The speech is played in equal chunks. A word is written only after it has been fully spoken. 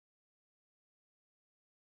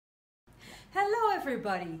Hello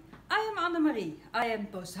everybody, I am Annemarie. I am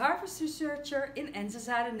post-harvest researcher in Enza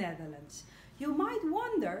Zaden, Netherlands. You might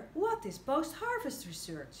wonder, what is post-harvest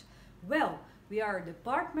research? Well, we are a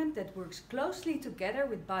department that works closely together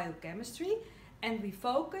with biochemistry and we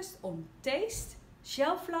focus on taste,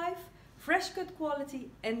 shelf life, fresh cut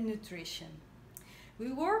quality and nutrition.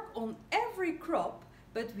 We work on every crop,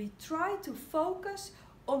 but we try to focus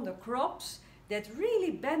on the crops that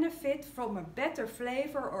really benefit from a better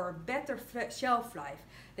flavor or a better shelf life,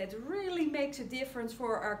 that really makes a difference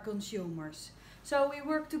for our consumers. So we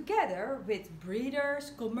work together with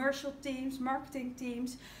breeders, commercial teams, marketing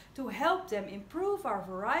teams to help them improve our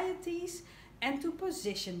varieties and to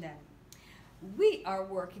position them. We are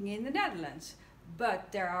working in the Netherlands,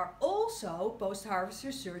 but there are also post-harvest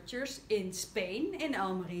researchers in Spain, in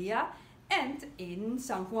Almeria and in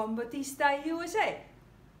San Juan Bautista, USA.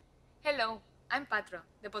 Hello, I'm Patro,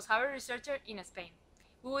 the post-harvest researcher in Spain.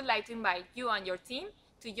 We would like to invite you and your team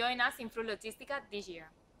to join us in Fruit Logistica this year.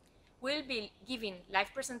 We'll be giving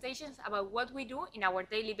live presentations about what we do in our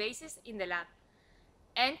daily basis in the lab.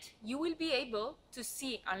 And you will be able to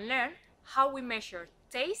see and learn how we measure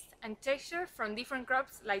taste and texture from different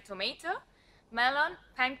crops like tomato, melon,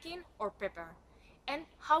 pumpkin or pepper, and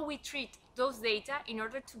how we treat those data in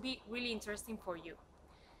order to be really interesting for you.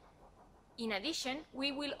 In addition,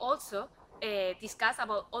 we will also discuss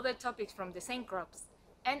about other topics from the same crops.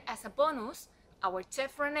 And as a bonus, our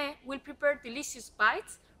chef René will prepare delicious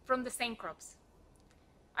bites from the same crops.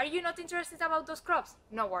 Are you not interested about those crops?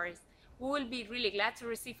 No worries. We will be really glad to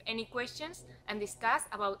receive any questions and discuss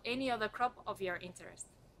about any other crop of your interest.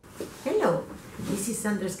 Hello, this is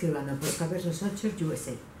Sandra Escribano, post-harvest researcher,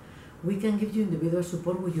 USA. We can give you individual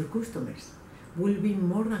support with your customers. We'll be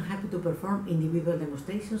more than happy to perform individual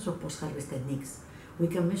demonstrations of post-harvest techniques. We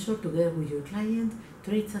can measure together with your client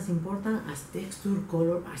traits as important as texture,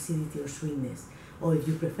 color, acidity or sweetness. Or if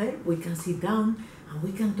you prefer, we can sit down and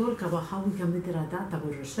we can talk about how we can better adapt our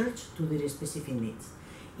research to their specific needs.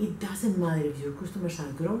 It doesn't matter if your customers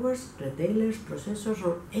are growers, retailers, processors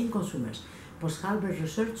or end consumers. Post-harvest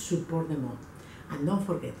research support them all. And don't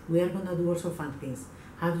forget, we are going to do also fun things.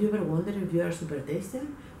 Have you ever wondered if you are a super taster?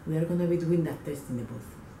 We are going to be doing that test in the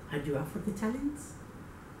booth. Are you up for the challenge?